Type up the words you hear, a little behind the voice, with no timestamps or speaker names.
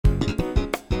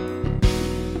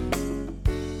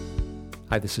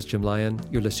Hi, this is Jim Lyon.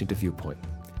 You're listening to Viewpoint.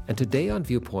 And today on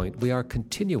Viewpoint, we are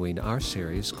continuing our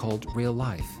series called Real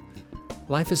Life.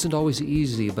 Life isn't always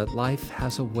easy, but life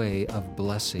has a way of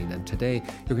blessing. And today,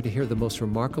 you're going to hear the most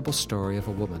remarkable story of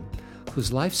a woman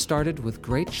whose life started with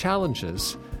great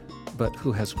challenges, but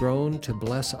who has grown to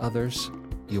bless others.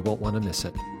 You won't want to miss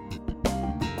it.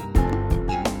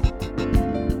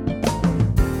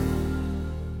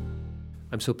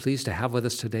 I'm so pleased to have with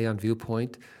us today on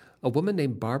Viewpoint a woman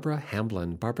named Barbara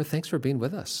Hamblin. Barbara, thanks for being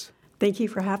with us. Thank you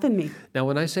for having me. Now,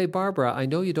 when I say Barbara, I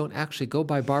know you don't actually go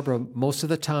by Barbara most of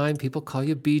the time. People call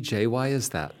you BJ. Why is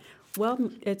that? Well,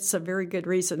 it's a very good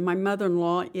reason. My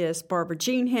mother-in-law is Barbara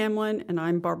Jean Hamlin, and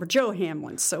I'm Barbara Jo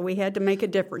Hamlin, so we had to make a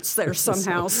difference there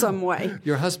somehow, some way.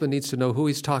 Your husband needs to know who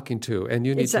he's talking to, and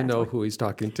you need to know who he's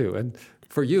talking to. And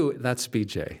for you, that's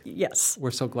BJ. Yes.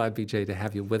 We're so glad, BJ, to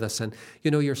have you with us. And,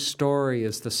 you know, your story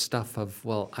is the stuff of,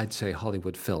 well, I'd say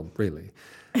Hollywood film, really.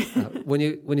 When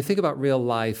you think about real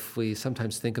life, we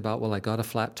sometimes think about, well, I got a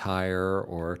flat tire,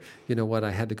 or, you know what,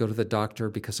 I had to go to the doctor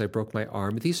because I broke my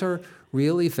arm. These are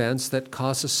real events that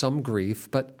cause us some grief.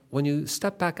 But when you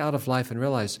step back out of life and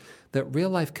realize that real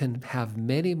life can have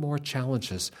many more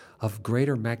challenges of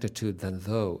greater magnitude than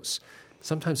those,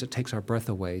 sometimes it takes our breath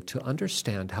away to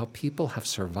understand how people have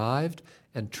survived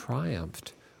and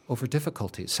triumphed over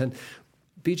difficulties. And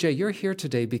BJ, you're here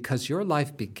today because your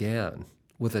life began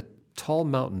with a tall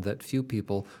mountain that few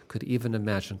people could even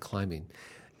imagine climbing.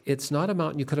 It's not a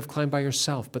mountain you could have climbed by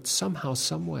yourself, but somehow,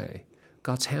 some way,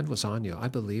 God's hand was on you. I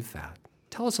believe that.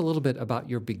 Tell us a little bit about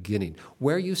your beginning,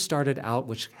 where you started out,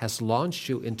 which has launched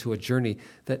you into a journey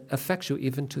that affects you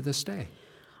even to this day.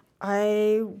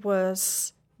 I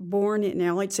was born in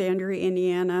Alexandria,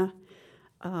 Indiana.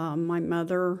 My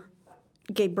mother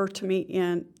gave birth to me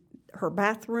in her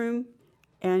bathroom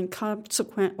and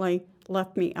consequently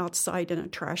left me outside in a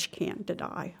trash can to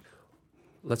die.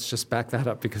 Let's just back that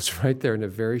up, because right there in a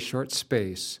very short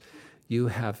space, you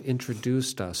have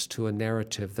introduced us to a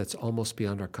narrative that's almost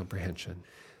beyond our comprehension.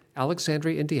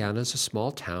 Alexandria, Indiana is a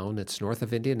small town. It's north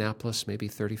of Indianapolis, maybe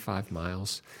 35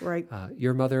 miles. Right.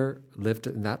 Your mother lived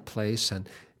in that place, and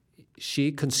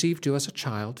she conceived you as a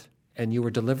child, and you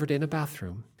were delivered in a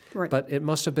bathroom. Right. But it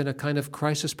must have been a kind of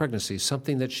crisis pregnancy,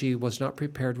 something that she was not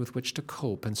prepared with which to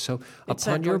cope. And so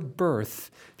upon your birth,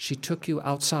 she took you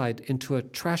outside into a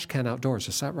trash can outdoors.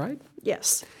 Is that right?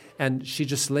 Yes. And she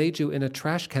just laid you in a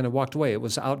trash can and walked away. It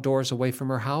was outdoors, away from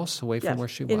her house, away from where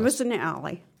she was. It was in an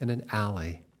alley. In an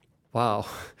alley. Wow.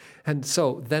 And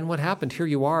so then what happened? Here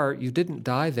you are. You didn't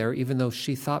die there, even though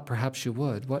she thought perhaps you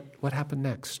would. What happened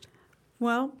next?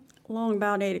 Well, along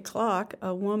about 8 o'clock,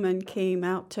 a woman came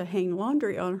out to hang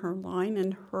laundry on her line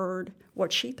and heard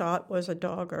what she thought was a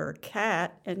dog or a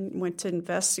cat and went to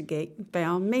investigate and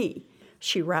found me.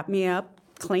 She wrapped me up,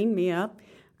 cleaned me up,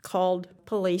 called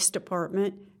police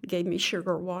department, gave me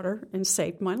sugar water, and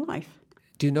saved my life.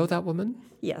 Do you know that woman?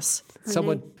 Yes.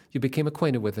 Someone you became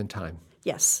acquainted with in time?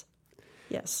 Yes.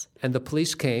 Yes. And the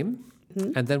police came,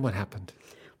 and then what happened?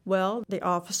 Well, the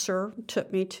officer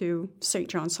took me to St.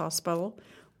 John's Hospital,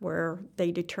 where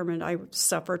they determined I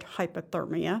suffered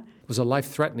hypothermia. It was a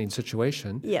life-threatening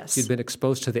situation. Yes. You'd been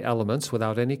exposed to the elements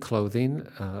without any clothing,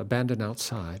 abandoned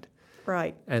outside.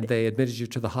 Right. And they admitted you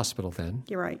to the hospital then.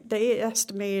 You're right. They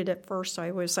estimated at first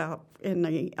I was out in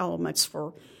the elements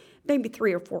for maybe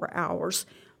 3 or 4 hours,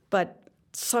 but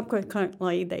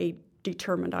subsequently they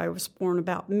determined I was born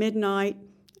about midnight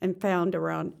and found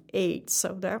around 8.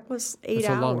 So that was 8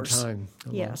 hours. That's a long time.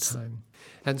 Yes. Long time.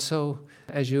 And so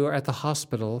as you are at the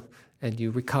hospital and you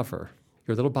recover,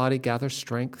 your little body gathers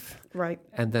strength. Right.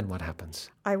 And then what happens?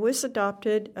 I was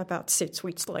adopted about 6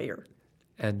 weeks later.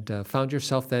 And found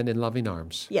yourself then in loving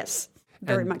arms. Yes,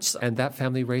 very much so. And that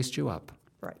family raised you up.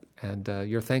 Right. And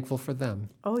you're thankful for them.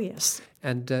 Oh, yes.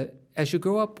 And as you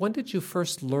grew up, when did you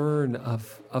first learn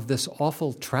of this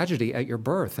awful tragedy at your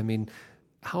birth? I mean,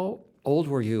 how old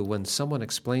were you when someone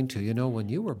explained to you, when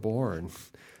you were born,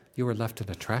 you were left in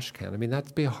a trash can? I mean,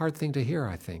 that'd be a hard thing to hear,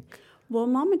 I think. Well,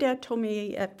 Mom and Dad told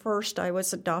me at first I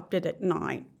was adopted at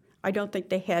 9. I don't think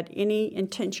they had any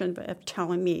intention of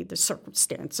telling me the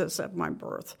circumstances of my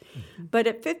birth. Mm-hmm. But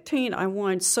at 15, I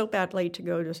wanted so badly to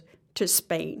go to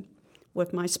Spain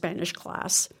with my Spanish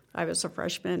class. I was a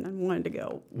freshman and wanted to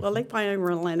go. Well, they finally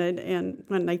relented, and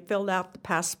when they filled out the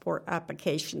passport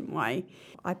application,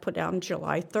 I put down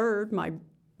July 3rd, my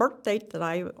birth date that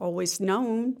I always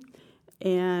known,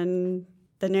 and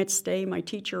the next day my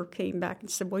teacher came back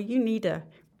and said, well, you need to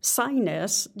sign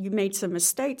this. You made some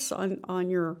mistakes on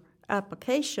your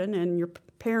application, and your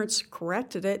parents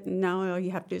corrected it, and now all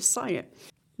you have to do is sign it.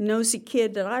 Nosy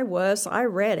kid that I was, I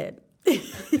read it.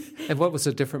 And what was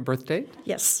a different birth date?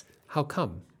 Yes. How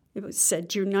come? It was said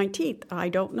June 19th. I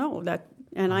don't know that.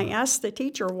 And I asked the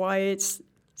teacher why it's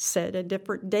said a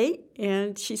different date,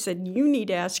 and she said, you need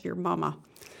to ask your mama.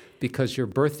 Because your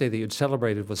birthday that you'd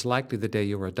celebrated was likely the day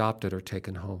you were adopted or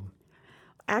taken home.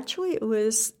 Actually, it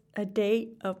was a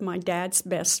date of my dad's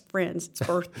best friend's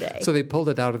birthday. So they pulled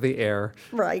it out of the air.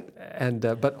 Right. And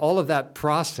but all of that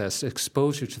process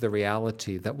exposed you to the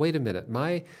reality that, wait a minute,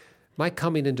 my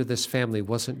coming into this family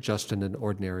wasn't just in an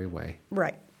ordinary way.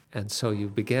 Right. And so you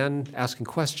began asking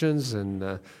questions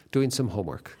and doing some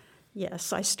homework.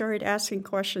 Yes, I started asking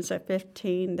questions at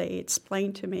 15. They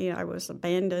explained to me I was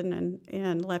abandoned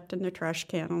and left in the trash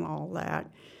can and all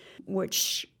that,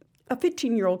 which a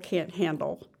 15-year-old can't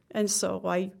handle. And so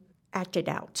I acted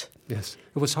out. Yes,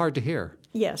 it was hard to hear.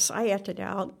 Yes, I acted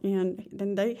out, and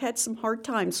then they had some hard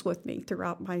times with me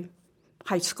throughout my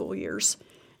high school years.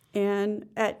 And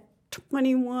at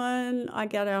 21, I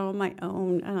got out on my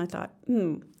own, and I thought,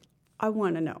 I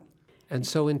want to know. And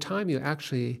so in time, you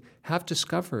actually have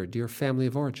discovered your family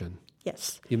of origin.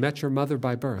 Yes. You met your mother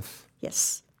by birth.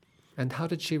 Yes. And how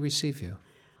did she receive you?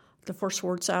 The first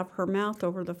words out of her mouth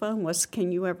over the phone was,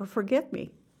 can you ever forgive me?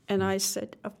 And I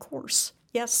said, of course,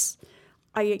 yes.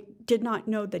 I did not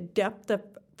know the depth of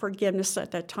forgiveness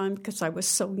at that time because I was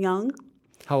so young.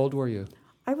 How old were you?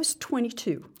 I was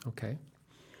 22. Okay.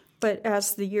 But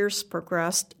as the years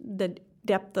progressed, the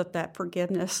depth of that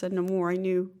forgiveness and the more I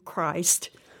knew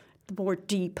Christ, the more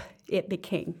deep it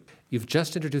became. You've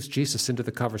just introduced Jesus into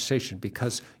the conversation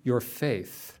because your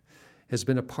faith has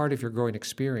been a part of your growing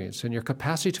experience, and your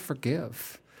capacity to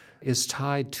forgive is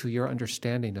tied to your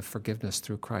understanding of forgiveness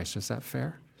through Christ. Is that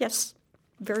fair? Yes,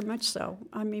 very much so.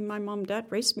 I mean, my mom and dad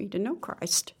raised me to know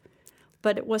Christ,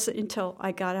 but it wasn't until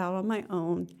I got out on my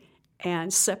own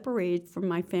and separated from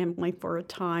my family for a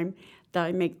time that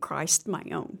I made Christ my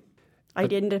own. I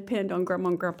didn't depend on Grandma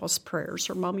and Grandpa's prayers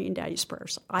or Mommy and Daddy's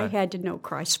prayers. I had to know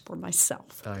Christ for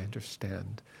myself. I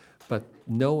understand. But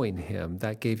knowing him,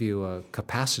 that gave you a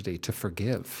capacity to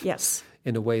forgive. Yes.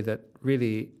 In a way that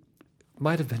really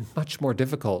might have been much more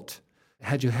difficult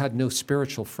had you had no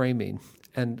spiritual framing.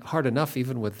 And hard enough,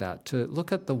 even with that, to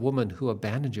look at the woman who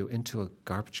abandoned you into a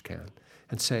garbage can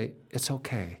and say, it's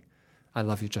okay. I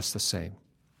love you just the same.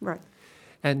 Right.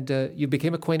 And you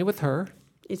became acquainted with her.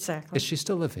 Exactly. Is she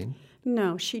still living?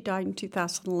 No, she died in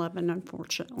 2011,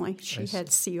 unfortunately. She had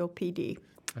COPD.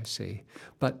 I see.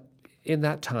 But in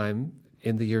that time,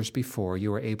 in the years before,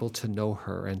 you were able to know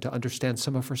her and to understand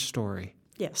some of her story.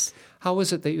 Yes. How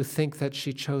is it that you think that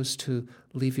she chose to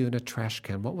leave you in a trash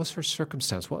can? What was her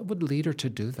circumstance? What would lead her to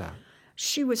do that?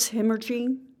 She was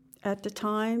hemorrhaging at the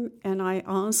time, and I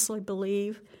honestly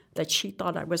believe that she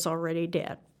thought I was already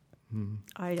dead.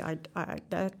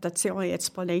 That's the only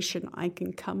explanation I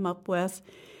can come up with.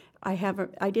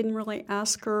 I didn't really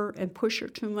ask her and push her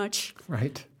too much.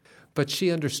 Right. But she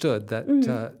understood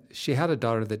that she had a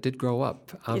daughter that did grow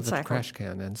up out of the trash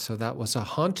can, and so that was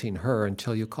haunting her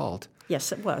until you called.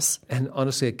 Yes, it was. And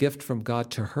honestly, a gift from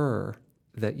God to her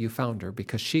that you found her,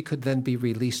 because she could then be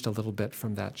released a little bit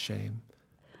from that shame.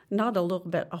 Not a little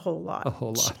bit, a whole lot. A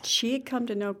whole lot. She had come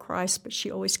to know Christ, but she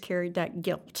always carried that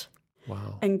guilt.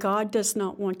 Wow. And God does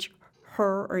not want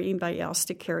her or anybody else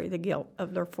to carry the guilt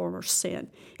of their former sin.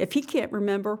 If he can't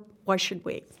remember, why should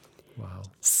we? Wow.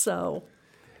 So...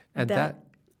 And that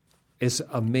is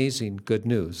amazing good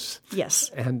news.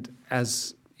 Yes. And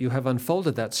as you have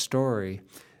unfolded that story,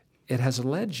 it has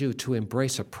led you to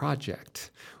embrace a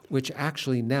project which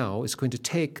actually now is going to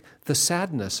take the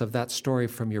sadness of that story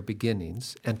from your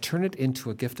beginnings and turn it into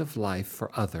a gift of life for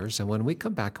others. And when we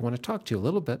come back, I want to talk to you a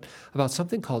little bit about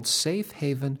something called Safe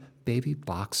Haven Baby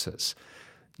Boxes.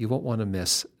 You won't want to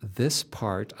miss this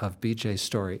part of BJ's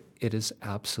story. It is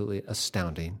absolutely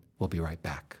astounding. We'll be right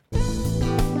back.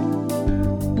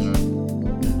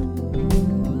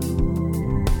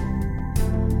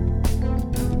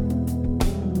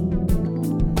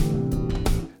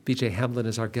 BJ Hamblin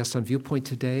is our guest on Viewpoint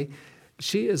today.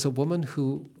 She is a woman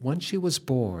who, when she was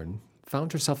born,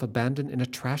 found herself abandoned in a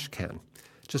trash can.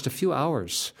 Just a few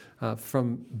hours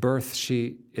from birth,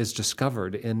 she is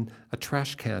discovered in a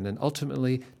trash can and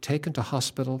ultimately taken to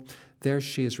hospital. There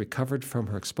she is recovered from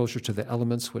her exposure to the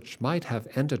elements, which might have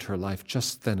ended her life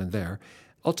just then and there.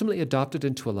 Ultimately adopted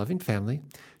into a loving family.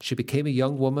 She became a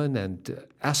young woman and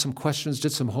asked some questions,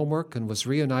 did some homework, and was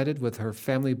reunited with her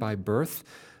family by birth.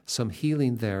 Some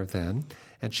healing there then.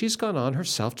 And she's gone on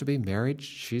herself to be married.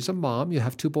 She's a mom. You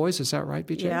have 2 boys, is that right,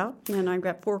 BJ? Yeah, and I've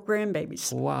got 4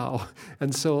 grandbabies. Wow.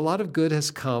 And so a lot of good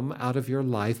has come out of your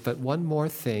life, but one more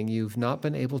thing, you've not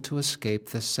been able to escape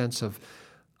this sense of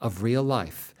real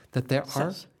life, that there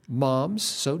are moms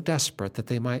so desperate that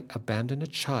they might abandon a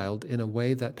child in a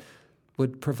way that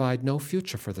would provide no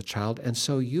future for the child. And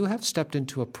so you have stepped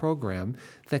into a program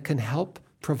that can help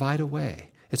provide a way.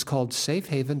 It's called Safe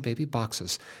Haven Baby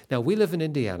Boxes. Now, we live in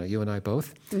Indiana, you and I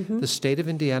both. Mm-hmm. The state of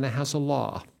Indiana has a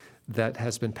law that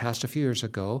has been passed a few years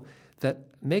ago that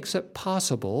makes it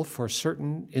possible for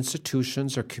certain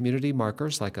institutions or community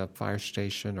markers, like a fire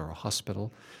station or a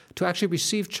hospital, to actually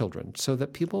receive children so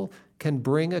that people can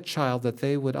bring a child that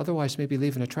they would otherwise maybe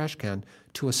leave in a trash can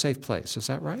to a safe place. Is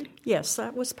that right? Yes,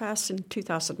 that was passed in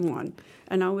 2001,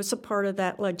 and I was a part of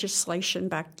that legislation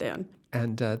back then.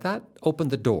 And that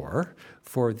opened the door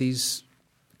for these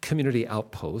community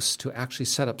outposts to actually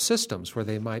set up systems where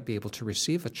they might be able to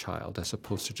receive a child as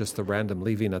opposed to just the random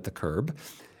leaving at the curb.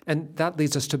 And that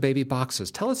leads us to baby boxes.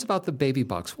 Tell us about the baby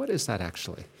box. What is that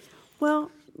actually?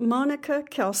 Well, Monica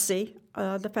Kelsey,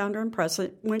 the founder and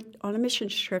president, went on a mission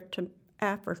trip to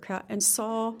Africa and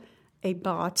saw a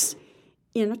box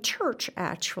in a church,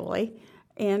 actually.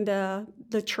 And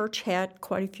the church had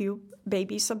quite a few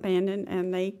babies abandoned,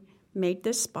 and they made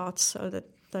this box so that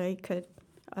they could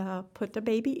put the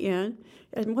baby in.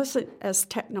 It wasn't as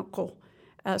technical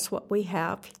as what we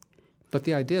have. But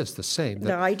the idea is the same.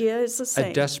 The idea is the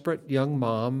same. A desperate young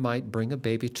mom might bring a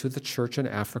baby to the church in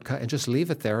Africa and just leave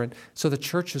it there. And so the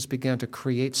churches began to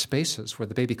create spaces where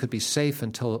the baby could be safe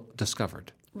until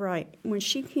discovered. Right. When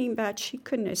she came back, she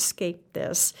couldn't escape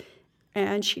this.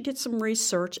 And she did some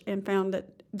research and found that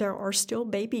there are still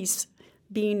babies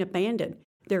being abandoned.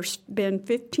 There's been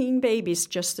 15 babies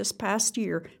just this past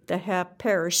year that have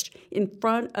perished in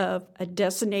front of a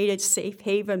designated safe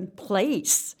haven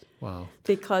place. Wow.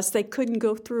 Because they couldn't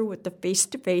go through with the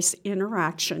face-to-face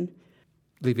interaction.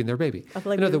 Leaving their baby.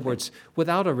 In other words,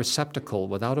 without a receptacle,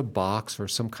 without a box or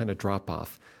some kind of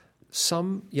drop-off,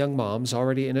 some young moms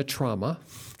already in a trauma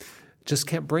just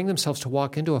can't bring themselves to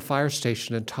walk into a fire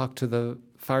station and talk to the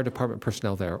fire department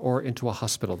personnel there or into a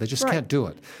hospital. They just can't do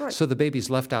it. Right. So the baby's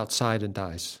left outside and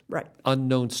dies. Right.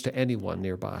 Unknowns to anyone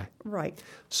nearby. Right.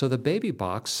 So the baby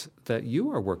box that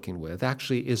you are working with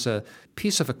actually is a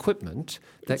piece of equipment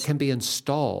that can be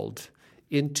installed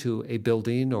into a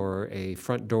building or a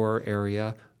front door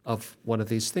area of one of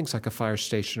these things, like a fire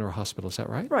station or a hospital. Is that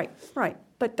right? Right.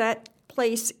 But that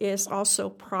place is also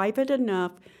private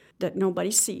enough that nobody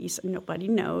sees and nobody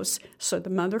knows. So the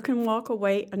mother can walk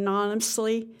away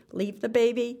anonymously, leave the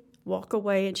baby, walk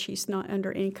away, and she's not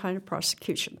under any kind of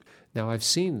prosecution. Now, I've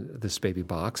seen this baby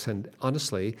box, and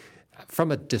honestly,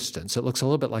 from a distance, it looks a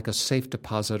little bit like a safe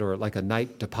deposit or like a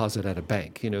night deposit at a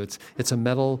bank. You know, it's a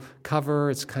metal cover.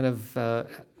 It's kind of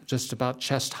just about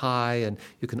chest high, and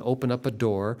you can open up a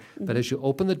door. Mm-hmm. But as you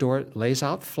open the door, it lays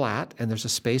out flat, and there's a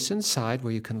space inside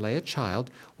where you can lay a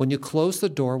child. When you close the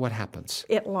door, what happens?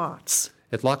 It locks.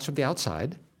 It locks from the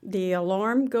outside. The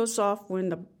alarm goes off when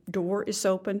the door is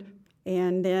opened,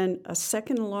 and then a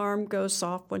second alarm goes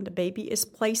off when the baby is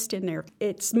placed in there.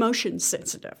 It's motion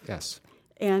sensitive. Yes.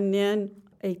 And then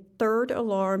a third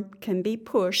alarm can be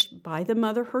pushed by the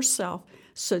mother herself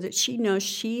so that she knows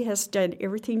she has done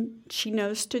everything she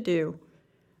knows to do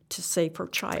to save her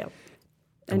child.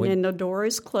 And then the door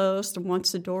is closed, and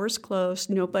once the door is closed,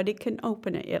 nobody can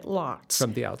open it. It locks.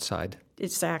 From the outside.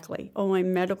 Exactly. Only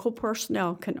medical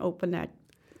personnel can open that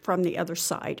from the other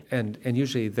side. And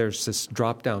usually there's this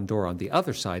drop-down door on the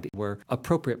other side where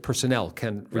appropriate personnel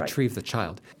can retrieve the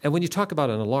child. And when you talk about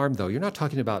an alarm, though, you're not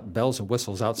talking about bells and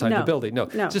whistles outside the building. No.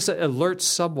 Just alert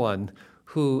someone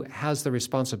who has the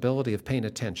responsibility of paying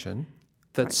attention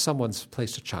that someone's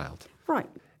placed a child. Right.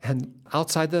 And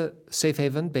outside the Safe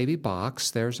Haven baby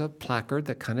box, there's a placard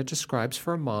that kind of describes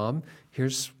for a mom,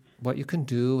 here's what you can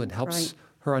do, and helps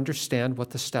her understand what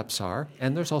the steps are.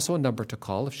 And there's also a number to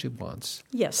call if she wants.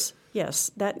 Yes.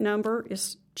 That number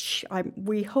is,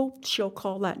 we hope she'll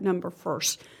call that number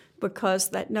first,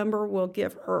 because that number will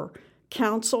give her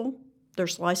counsel.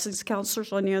 There's licensed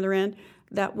counselors on the other end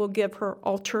that will give her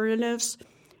alternatives,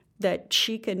 that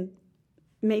she can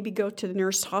maybe go to the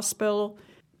nearest hospital,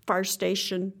 fire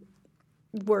station,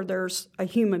 where there's a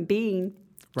human being,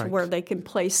 to where they can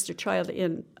place the child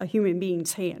in a human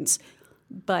being's hands.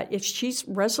 But if she's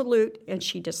resolute and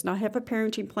she does not have a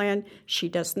parenting plan, she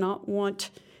does not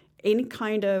want any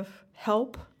kind of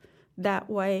help that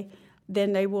way,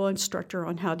 then they will instruct her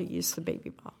on how to use the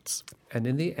baby box. And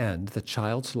in the end, the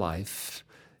child's life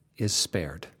is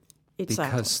spared.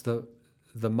 Exactly. Because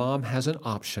the mom has an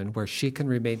option where she can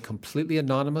remain completely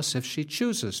anonymous if she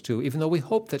chooses to, even though we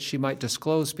hope that she might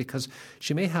disclose, because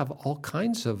she may have all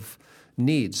kinds of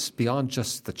needs beyond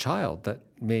just the child that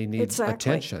may need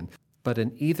attention. But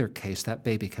in either case, that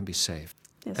baby can be saved.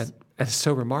 Yes. And it's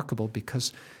so remarkable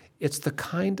because it's the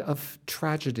kind of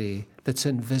tragedy that's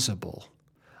invisible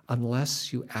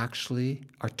unless you actually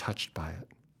are touched by it.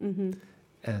 Mm-hmm.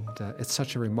 And it's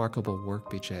such a remarkable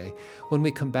work, BJ. When we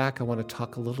come back, I want to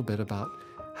talk a little bit about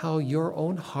how your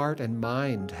own heart and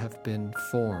mind have been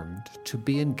formed to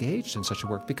be engaged in such a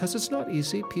work, because it's not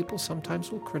easy. People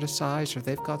sometimes will criticize or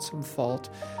they've got some fault,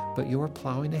 but you're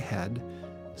plowing ahead.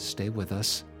 Stay with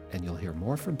us, and you'll hear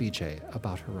more from BJ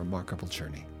about her remarkable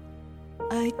journey.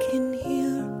 I can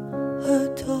hear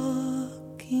her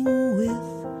talking with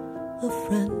a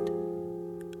friend.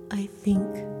 I think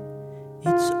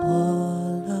it's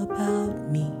all about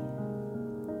me.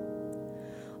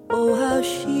 Oh, how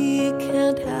she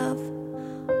can't have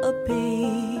a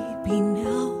baby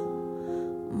now.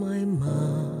 My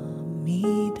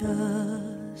mommy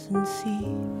doesn't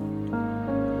see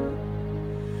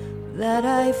that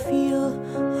I feel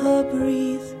her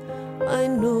breathe. I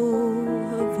know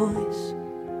her voice,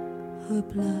 her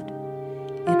blood,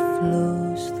 it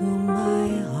flows through my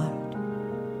heart.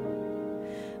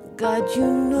 God, you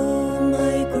know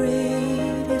my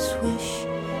greatest wish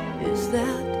is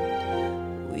that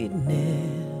we'd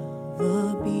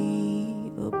never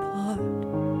be apart.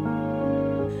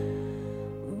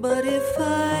 But if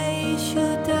I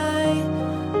should die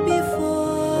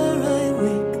before I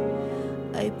wake,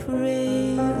 I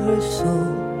pray her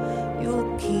soul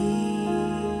you'll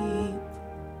keep.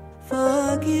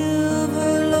 Forgive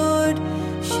her, Lord,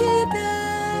 she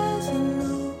doesn't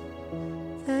know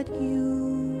that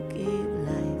you gave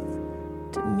life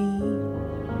to me.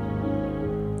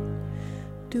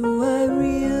 Do I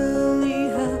really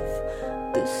have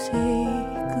to say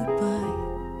goodbye?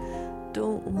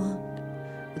 Don't want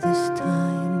this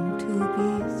time to be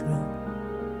through.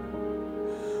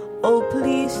 Oh,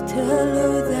 please tell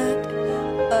her that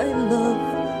I love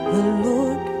her,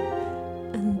 Lord,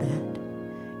 and that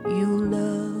you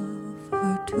love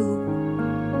her too.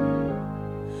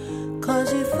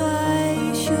 'Cause if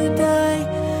I should die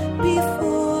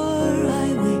before I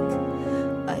wake,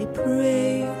 I pray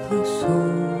her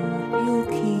soul you'll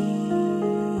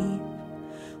keep.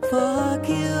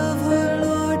 Forgive her,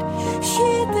 Lord, she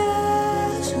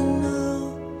doesn't know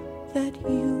that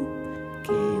you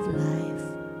gave life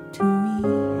to me.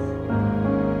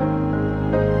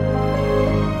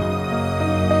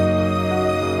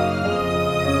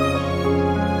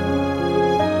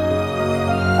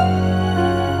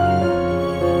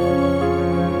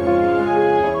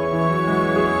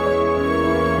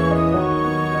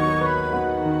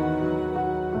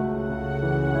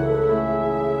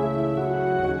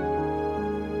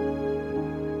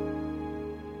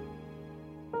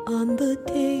 On the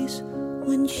days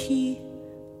when she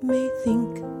may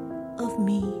think of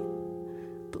me,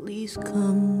 please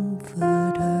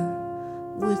comfort her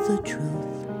with the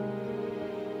truth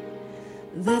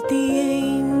that the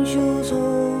angels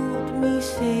hold me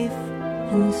safe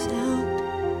and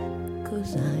sound,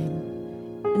 'cause I'm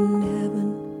in heaven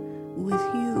with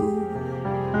you.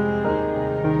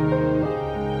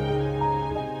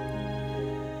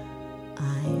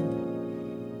 I'm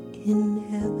in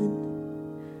heaven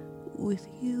with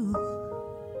you.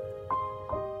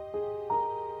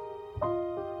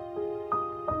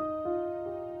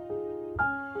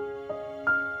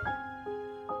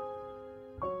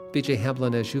 BJ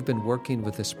Hamblin, as you've been working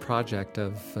with this project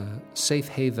of safe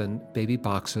haven baby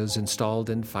boxes installed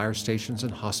in fire stations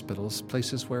and hospitals,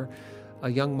 places where a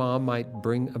young mom might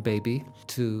bring a baby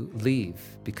to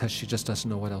leave because she just doesn't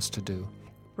know what else to do.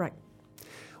 Right.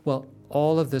 Well,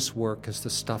 all of this work is the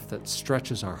stuff that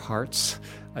stretches our hearts,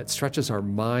 it stretches our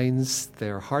minds.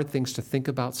 They're hard things to think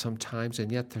about sometimes, and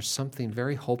yet there's something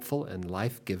very hopeful and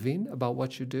life-giving about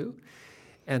what you do.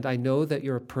 And I know that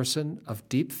you're a person of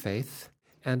deep faith,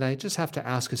 and I just have to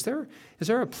ask, is there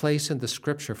a place in the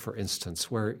Scripture, for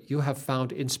instance, where you have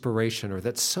found inspiration or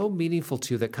that's so meaningful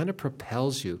to you that kind of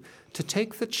propels you to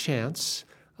take the chance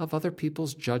of other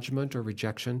people's judgment or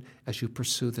rejection as you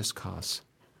pursue this cause?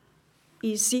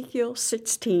 Ezekiel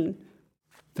 16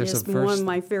 There's is a verse, one of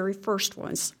my very first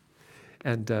ones.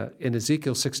 and in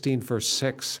Ezekiel 16, verse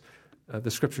 6, the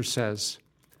Scripture says,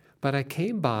 "But I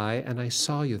came by and I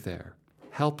saw you there,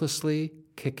 helplessly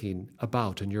kicking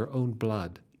about in your own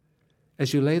blood.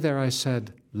 As you lay there, I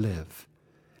said, 'Live.'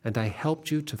 And I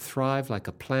helped you to thrive like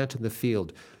a plant in the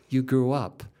field. You grew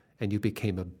up and you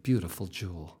became a beautiful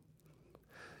jewel."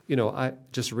 You know, I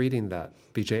just reading that,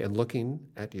 BJ, and looking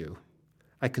at you,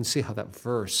 I can see how that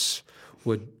verse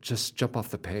would just jump off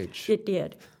the page. It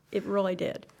did. It really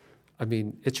did. I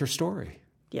mean, it's your story.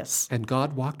 Yes. And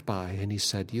God walked by and he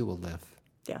said, "You will live."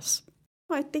 Yes.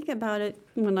 I think about it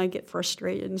when I get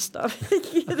frustrated and stuff.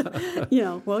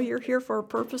 Well, you're here for a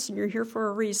purpose and you're here for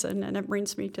a reason. And it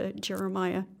brings me to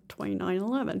Jeremiah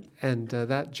 29:11. And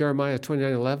that Jeremiah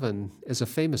 29:11 is a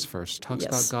famous verse. Talks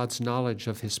Yes. about God's knowledge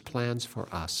of his plans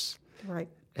for us. Right.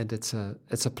 And it's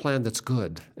a plan that's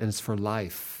good, and it's for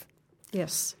life.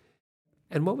 Yes.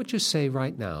 And what would you say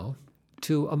right now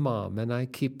to a mom? And I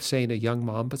keep saying a young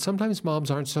mom, but sometimes moms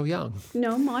aren't so young.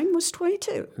 No, mine was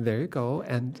 22. There you go.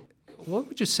 And what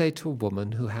would you say to a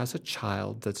woman who has a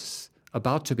child that's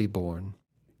about to be born,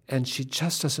 and she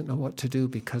just doesn't know what to do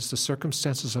because the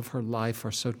circumstances of her life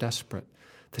are so desperate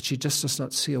that she just does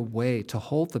not see a way to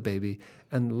hold the baby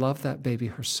and love that baby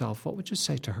herself? What would you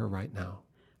say to her right now?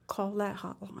 Call that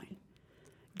hotline.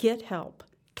 Get help.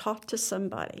 Talk to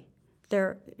somebody.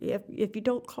 If you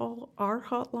don't call our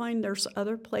hotline, there's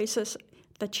other places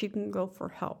that you can go for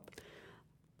help.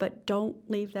 But don't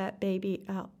leave that baby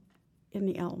out in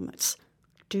the elements.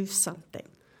 Do something.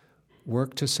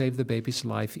 Work to save the baby's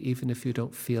life, even if you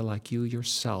don't feel like you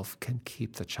yourself can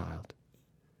keep the child.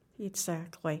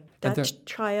 Exactly. And That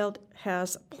child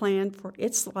has a plan for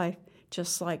its life,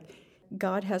 just like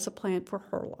God has a plan for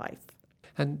her life.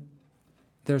 And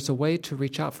there's a way to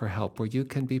reach out for help where you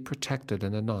can be protected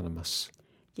and anonymous.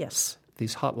 Yes.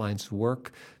 These hotlines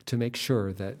work to make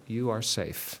sure that you are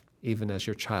safe, even as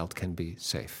your child can be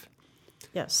safe.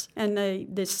 Yes. And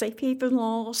the safe haven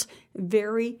laws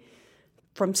vary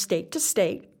from state to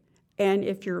state. And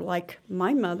if you're like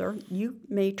my mother, you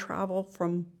may travel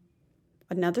from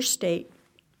another state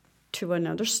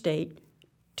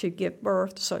to give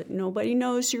birth so that nobody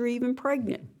knows you're even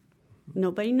pregnant.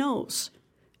 Nobody knows.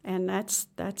 And that's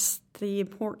the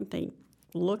important thing.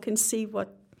 Look and see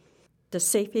what the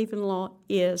safe haven law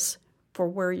is for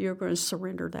where you're going to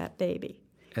surrender that baby.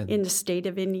 And in the state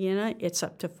of Indiana, it's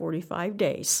up to 45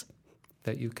 days.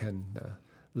 That you can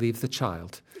leave the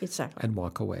child Exactly. and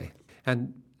walk away.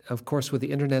 And of course, with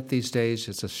the internet these days,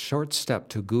 it's a short step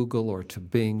to Google or to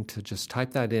Bing to just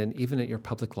type that in, even at your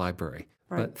public library.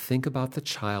 Right. But think about the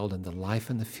child and the life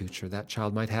and the future that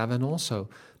child might have, and also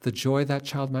the joy that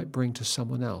child might bring to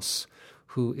someone else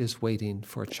who is waiting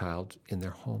for a child in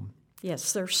their home.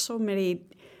 Yes, there's so many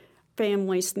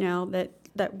families now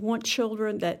that want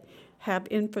children, that have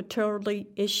infertility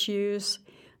issues,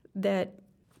 that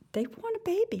they want a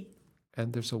baby.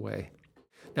 And there's a way.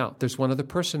 Now, there's one other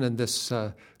person in this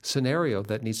scenario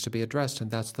that needs to be addressed, and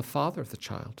that's the father of the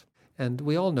child. And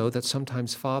we all know that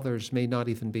sometimes fathers may not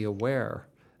even be aware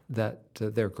that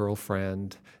their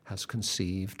girlfriend has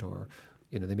conceived, or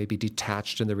they may be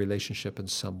detached in the relationship in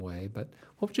some way. But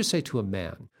what would you say to a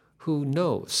man who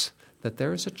knows that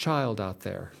there is a child out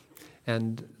there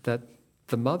and that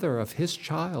the mother of his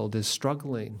child is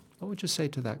struggling? What would you say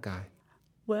to that guy?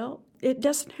 Well, it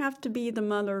doesn't have to be the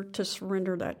mother to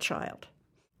surrender that child.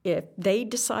 If they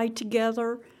decide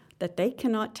together that they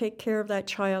cannot take care of that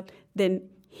child, then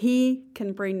he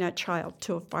can bring that child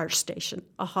to a fire station,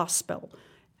 a hospital,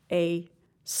 a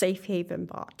safe haven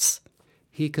box.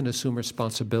 He can assume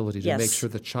responsibility to Yes. make sure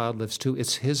the child lives too.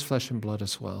 It's his flesh and blood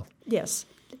as well. Yes,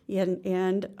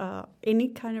 and any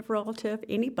kind of relative,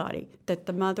 anybody that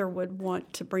the mother would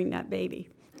want to bring that baby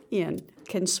in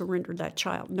can surrender that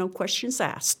child. No questions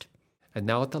asked. And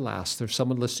now at the last, there's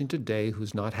someone listening today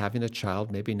who's not having a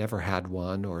child, maybe never had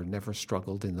one or never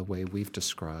struggled in the way we've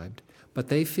described, but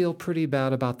they feel pretty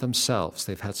bad about themselves.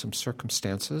 They've had some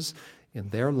circumstances in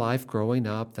their life growing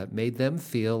up that made them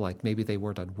feel like maybe they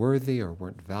weren't unworthy or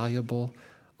weren't valuable.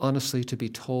 Honestly, to be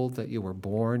told that you were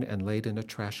born and laid in a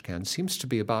trash can seems to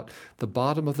be about the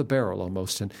bottom of the barrel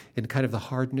almost, and in kind of the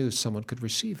hard news someone could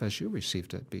receive as you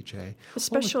received it, BJ.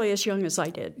 Especially as young as I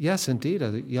did. Yes, indeed.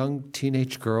 A young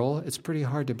teenage girl, it's pretty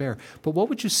hard to bear. But what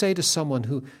would you say to someone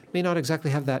who may not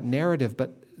exactly have that narrative,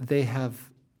 but they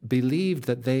have believed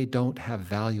that they don't have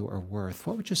value or worth?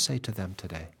 What would you say to them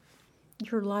today?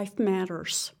 Your life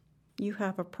matters. You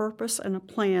have a purpose and a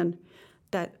plan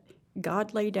that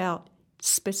God laid out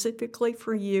specifically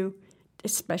for you,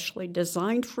 especially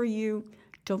designed for you.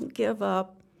 Don't give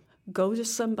up. Go to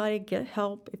somebody, get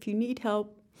help if you need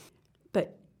help.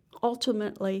 But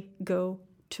ultimately, go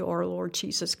to our Lord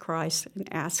Jesus Christ and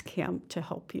ask Him to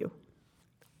help you.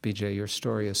 BJ, your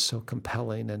story is so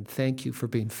compelling, and thank you for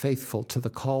being faithful to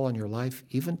the call on your life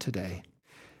even today.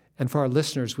 And for our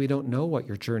listeners, we don't know what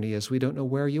your journey is. We don't know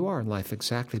where you are in life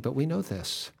exactly, but we know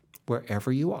this.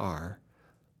 Wherever you are,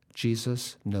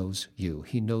 Jesus knows you.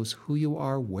 He knows who you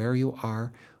are, where you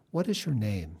are, what is your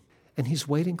name, and He's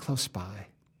waiting close by.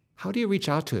 How do you reach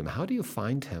out to Him? How do you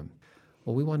find Him?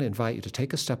 Well, we want to invite you to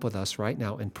take a step with us right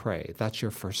now and pray. That's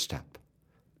your first step.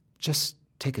 Just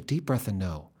take a deep breath and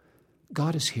know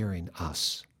God is hearing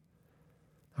us.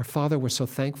 Our Father, we're so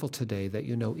thankful today that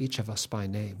you know each of us by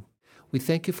name. We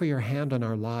thank you for your hand on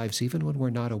our lives, even when we're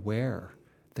not aware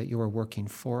that you are working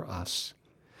for us.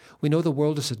 We know the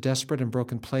world is a desperate and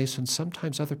broken place, and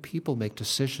sometimes other people make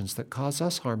decisions that cause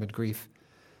us harm and grief.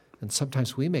 And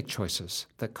sometimes we make choices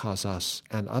that cause us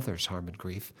and others harm and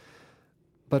grief.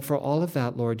 But for all of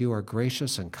that, Lord, you are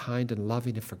gracious and kind and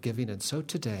loving and forgiving. And so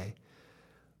today,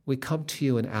 we come to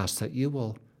you and ask that you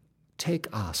will take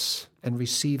us and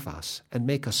receive us and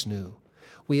make us new.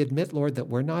 We admit, Lord, that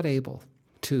we're not able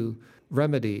to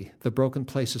remedy the broken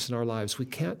places in our lives. We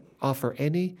can't offer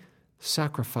any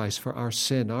sacrifice for our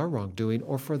sin, our wrongdoing,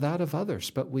 or for that of others.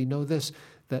 But we know this,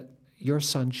 that your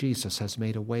Son Jesus has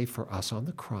made a way for us on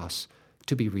the cross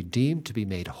to be redeemed, to be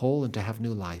made whole, and to have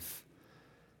new life.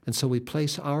 And so we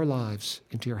place our lives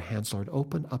into your hands, Lord.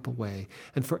 Open up a way.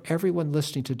 And for everyone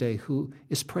listening today who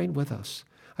is praying with us,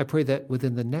 I pray that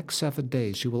within the next 7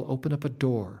 days you will open up a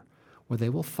door where they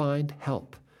will find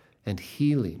help and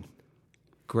healing,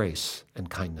 grace and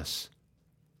kindness.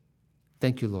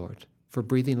 Thank you, Lord, for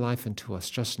breathing life into us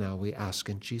just now. We ask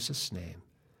in Jesus' name.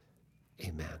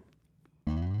 Amen.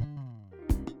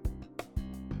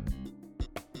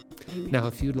 Now,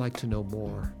 if you'd like to know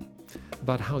more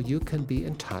about how you can be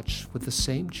in touch with the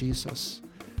same Jesus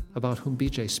about whom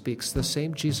BJ speaks, the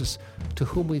same Jesus to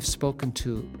whom we've spoken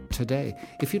to today,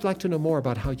 if you'd like to know more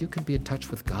about how you can be in touch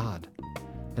with God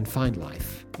and find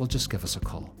life, well, just give us a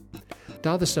call.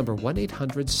 Dial this number,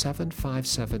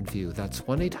 1-800-757-VIEW. That's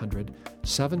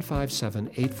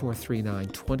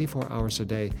 1-800-757-8439, 24 hours a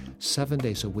day, 7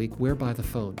 days a week. We're by the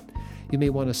phone. You may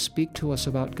want to speak to us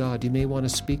about God. You may want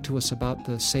to speak to us about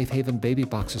the Safe Haven baby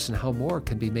boxes and how more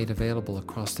can be made available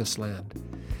across this land.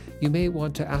 You may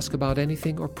want to ask about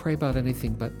anything or pray about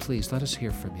anything, but please let us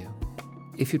hear from you.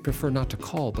 If you'd prefer not to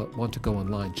call but want to go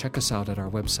online, check us out at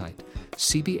our website,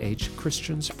 CBH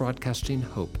Christians Broadcasting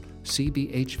Hope,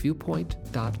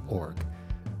 cbhviewpoint.org.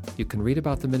 You can read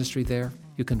about the ministry there.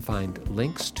 You can find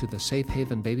links to the Safe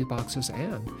Haven baby boxes,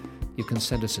 and you can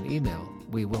send us an email.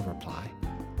 We will reply.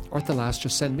 Or at the last,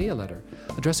 just send me a letter.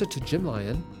 Address it to Jim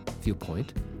Lyon,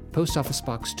 Viewpoint, Post Office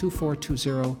Box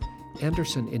 2420,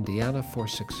 Anderson, Indiana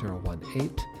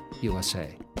 46018,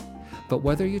 USA. But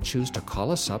whether you choose to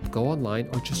call us up, go online,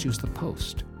 or just use the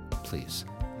post, please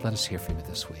let us hear from you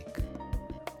this week.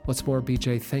 Once more,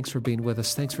 BJ, thanks for being with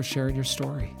us. Thanks for sharing your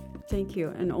story. Thank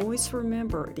you. And always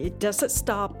remember, it doesn't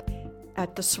stop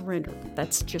at the surrender.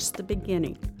 That's just the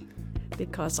beginning.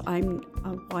 Because I'm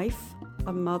a wife,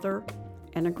 a mother,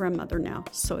 and a grandmother now.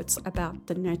 So it's about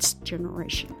the next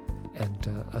generation. And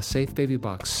a safe baby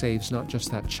box saves not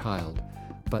just that child,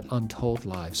 but untold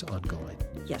lives ongoing.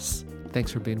 Yes.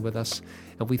 Thanks for being with us.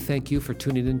 And we thank you for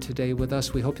tuning in today with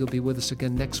us. We hope you'll be with us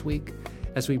again next week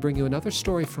as we bring you another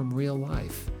story from real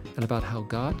life and about how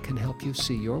God can help you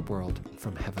see your world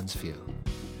from heaven's view.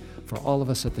 For all of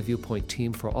us at the Viewpoint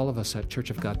team, for all of us at Church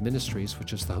of God Ministries,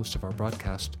 which is the host of our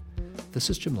broadcast, this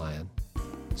is Jim Lyon.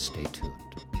 Stay tuned.